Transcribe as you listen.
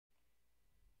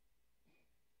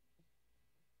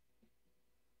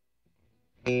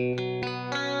If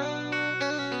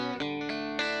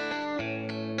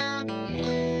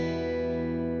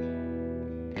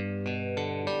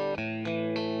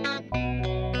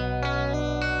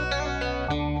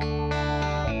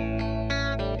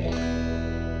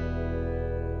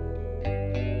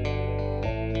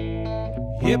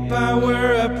I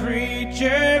were a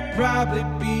preacher, probably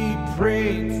be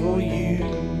praying for you,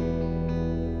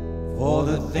 for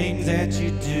the things that you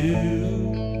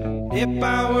do. If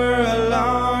I were a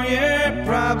lawyer,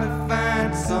 probably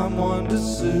find someone to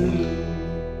sue,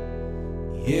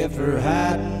 yeah, for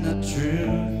hiding the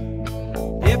truth.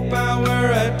 If I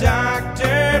were a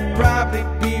doctor, probably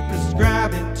be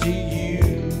prescribing to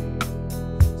you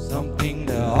something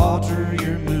to alter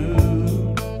your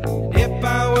mood. If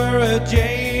I were a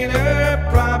jailer,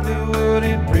 probably would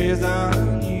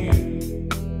imprison you.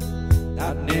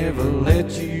 I'd never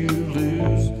let you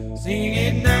lose,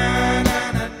 singing na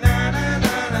na na na na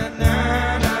na na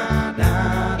na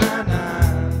na na na.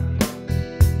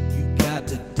 You got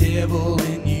the devil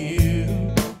in you.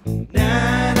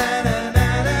 Na na na na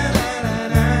na na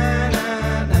na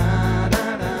na na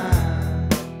na.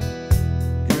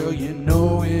 Girl, you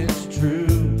know it's true.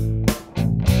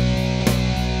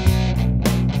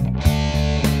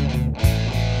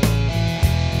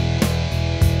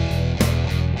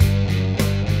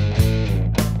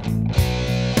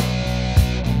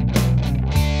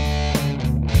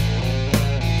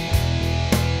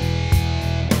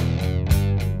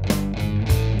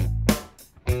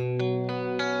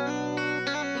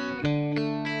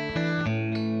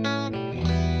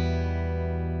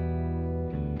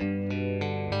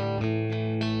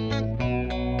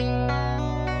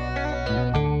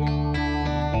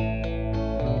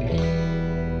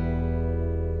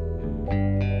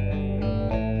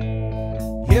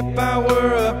 If I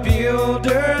were a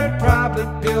builder, I'd probably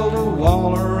build a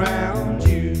wall around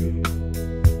you.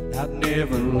 I'd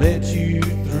never let you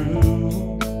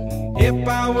through. If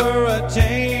I were a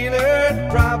tailor, I'd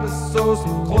probably sew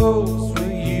some clothes for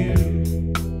you.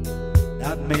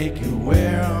 I'd make you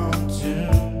wear them too.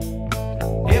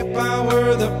 If I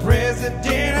were the president,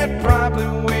 I'd probably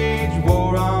wage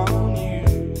war on you.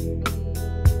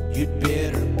 You'd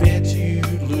better bet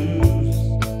you'd lose.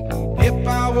 If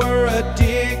I were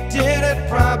addicted, I'd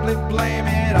probably blame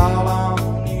it all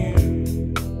on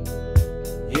you,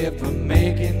 yeah, for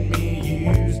making me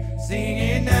use,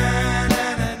 singing na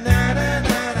na na na na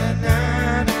na na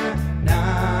na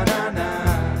na na.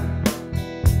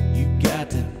 You got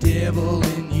the devil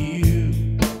in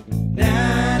you.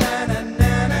 Na na na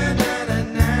na na na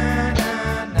na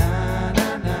na na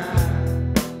na.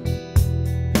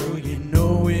 Girl, you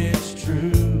know it's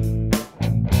true.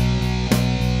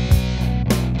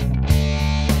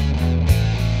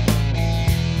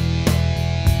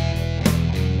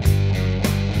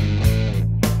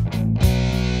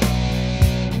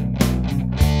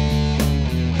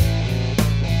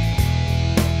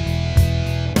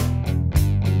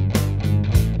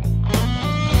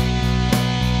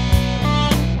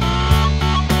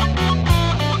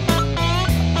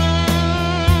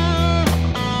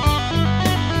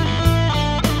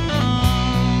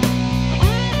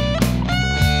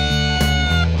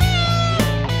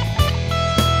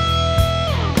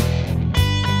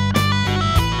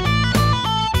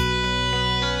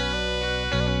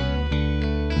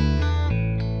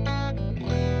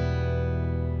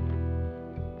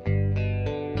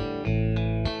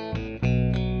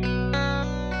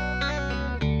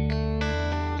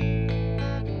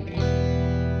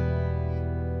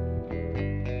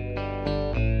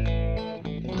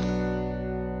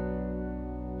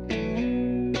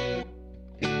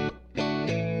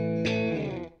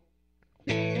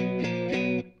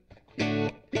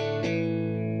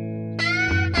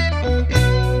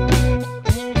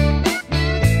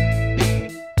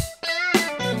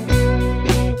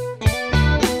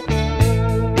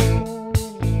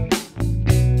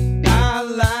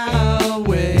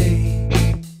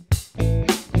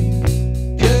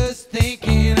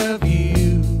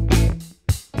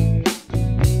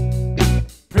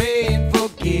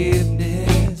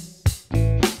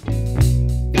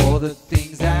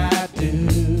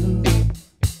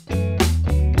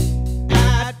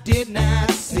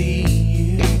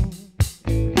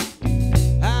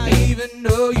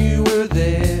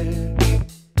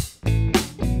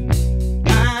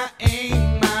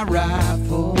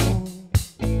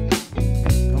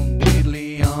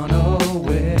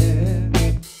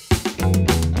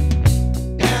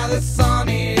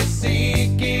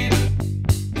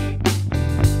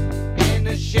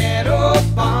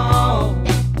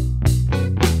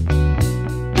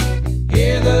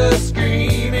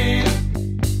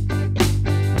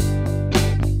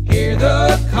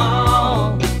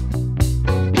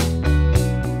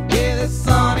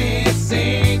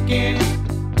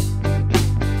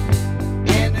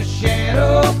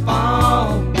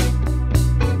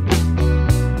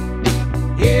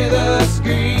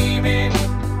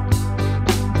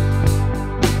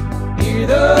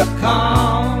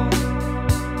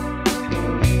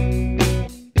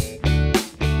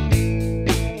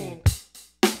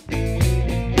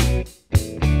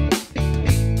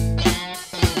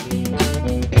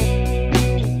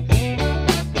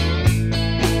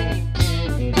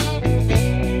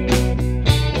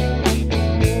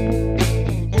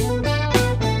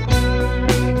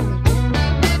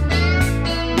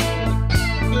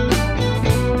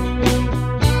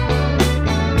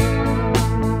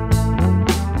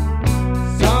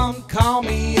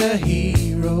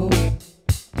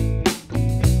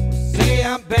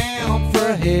 bound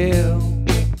for hell.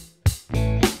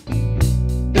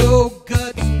 No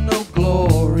guts, no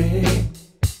glory.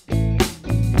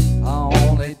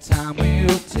 Only time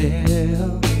will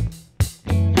tell.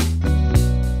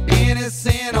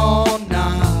 Innocent or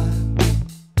not,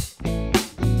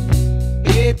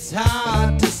 it's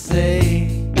hard to say.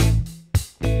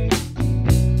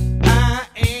 I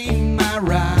aim my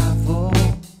rifle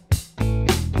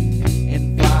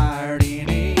and fired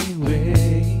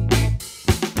anyway.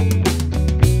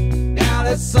 Now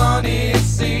the sun is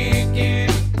sinking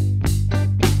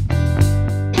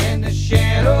and the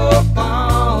shadow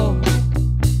falls.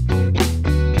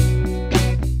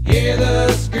 Hear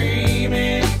the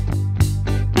screaming,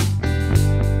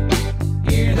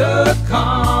 hear the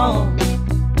call.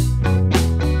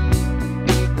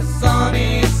 The sun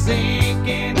is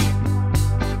sinking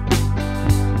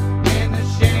and the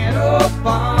shadow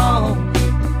falls.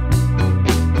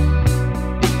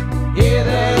 Hear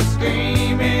the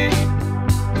screaming,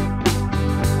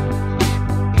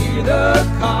 hear the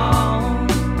call.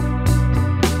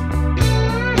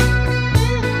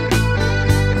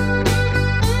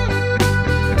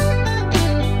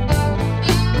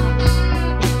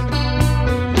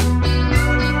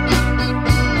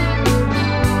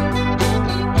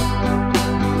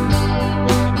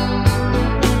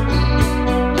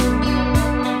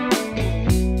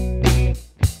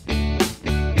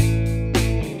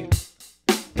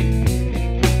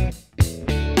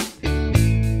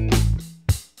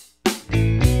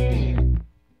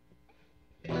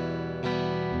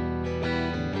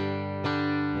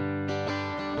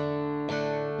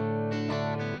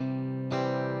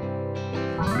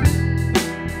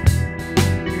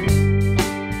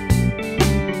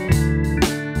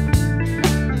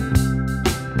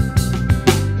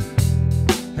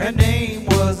 Her name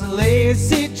was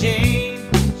Lacey Jane.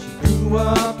 She grew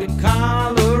up in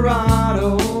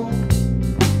Colorado.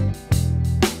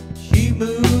 She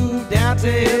moved out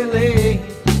to LA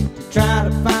to try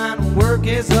to find work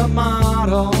as a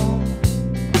model.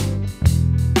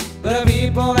 But the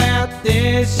people out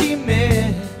there she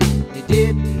met, they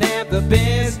didn't have the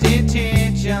best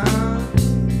intentions.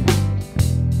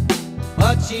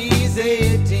 But she's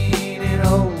 18 and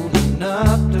old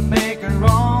enough to make her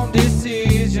own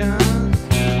decisions.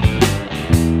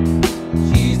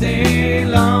 She's a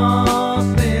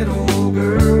lost little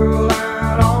girl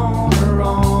out on her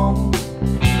own.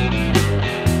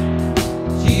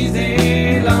 She's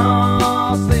a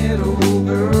lost little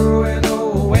girl with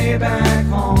no way back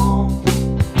home.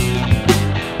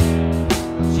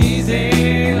 She's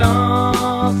a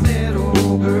lost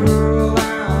little girl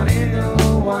out in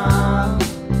the wild.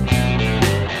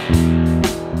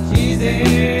 She's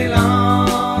a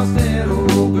lost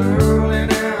little girl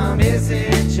and a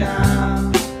missing child.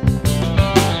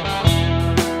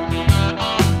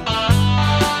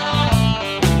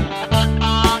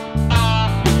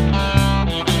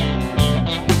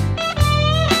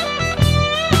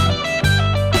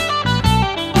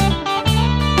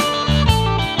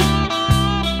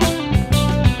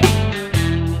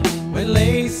 When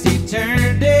Lacey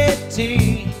turned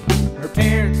 18, her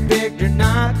parents begged her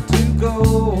not to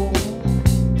go.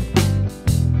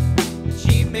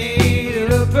 She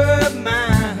made up her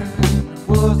mind,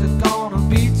 wasn't gonna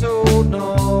be told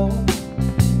no.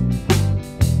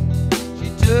 She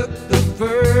took the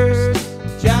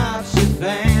first job she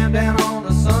found down on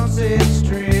the Sunset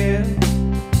Strip.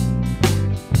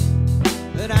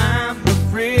 But I'm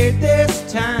afraid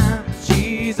this time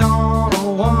she's on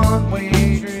a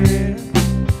one-way trip.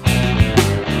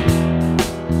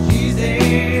 She's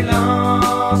a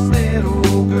lost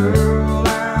little girl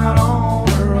out on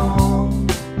her own.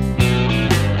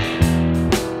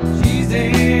 She's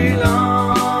a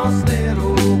lost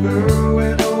little girl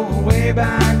with no way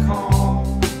back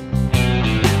home.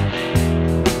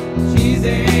 She's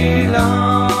a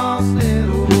lost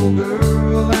little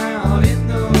girl out in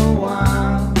the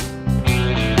wild.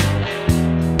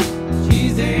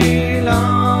 She's a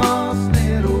lost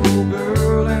little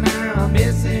girl and a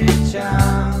missing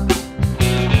child.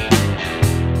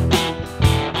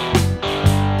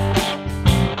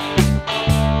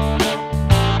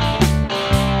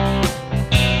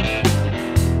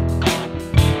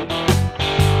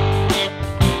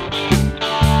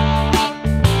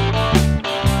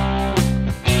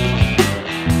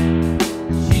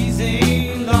 She's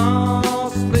a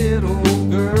lost little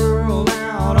girl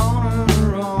out on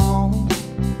her own.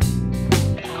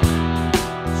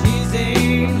 She's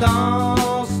a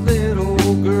lost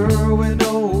little girl with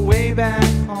no way back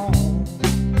home.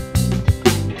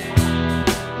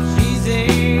 She's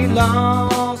a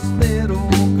lost little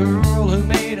girl who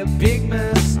made a big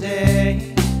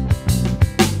mistake.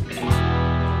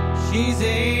 She's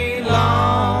a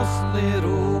lost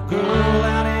little girl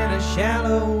out in a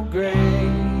shallow grave.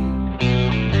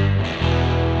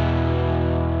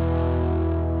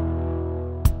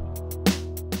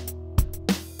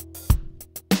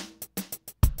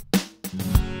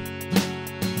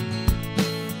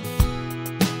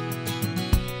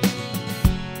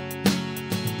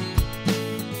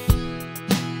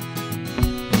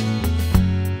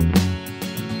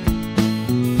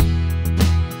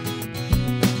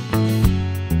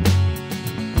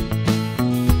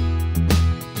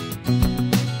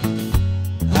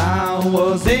 I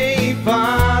was a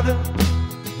father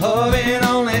of an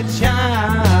only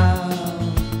child.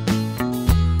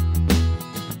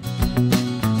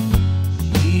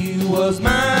 She was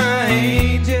my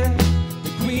angel,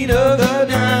 the queen of the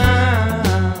night,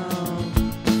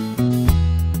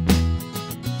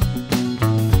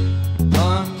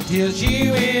 until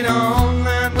she went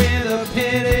online with a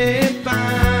pedophile.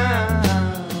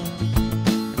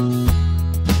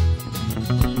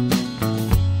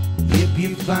 If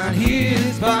you find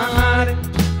his body,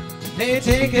 may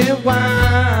take a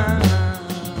while,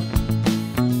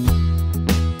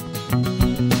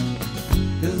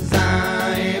 'cause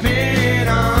I am an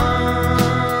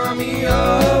army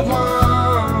of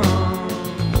one.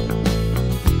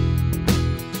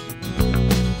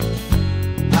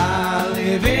 I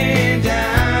live and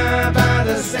die by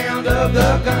the sound of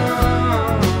the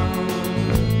gun.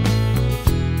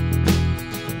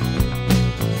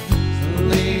 So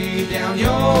lay down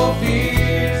your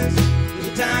fears, the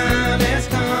time has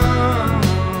come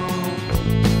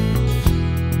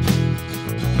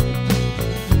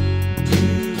to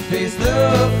face the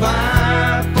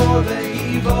fight for the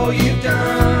evil you've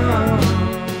done.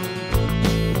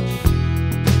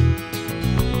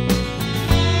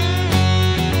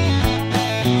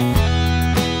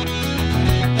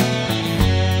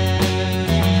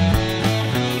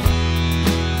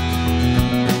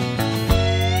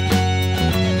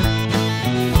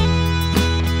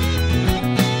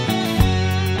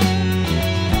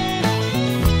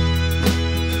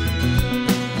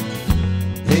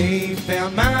 They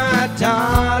found my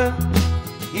daughter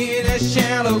in a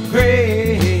shallow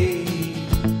grave.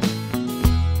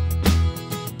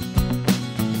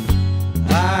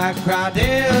 I cried,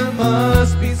 there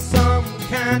must be some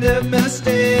kind of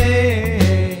mistake.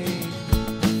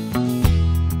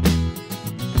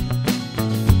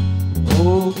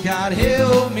 Oh, God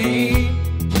help me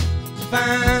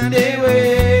find a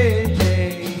way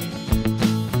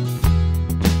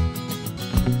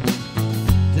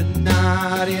to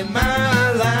not end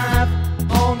my life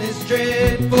on this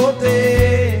dreadful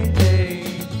day.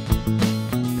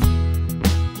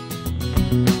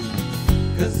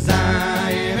 'Cause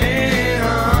I am an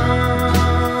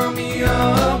army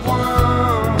of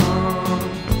one.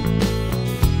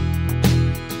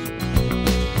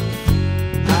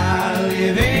 I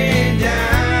live and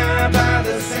die by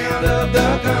the sound of the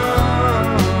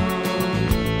gun.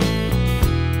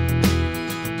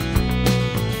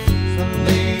 So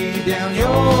lay down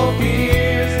your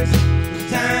fears, the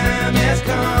time has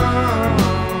come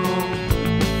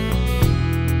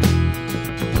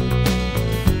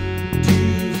to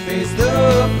face the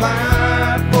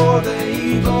fight for the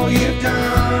evil you've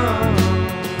done.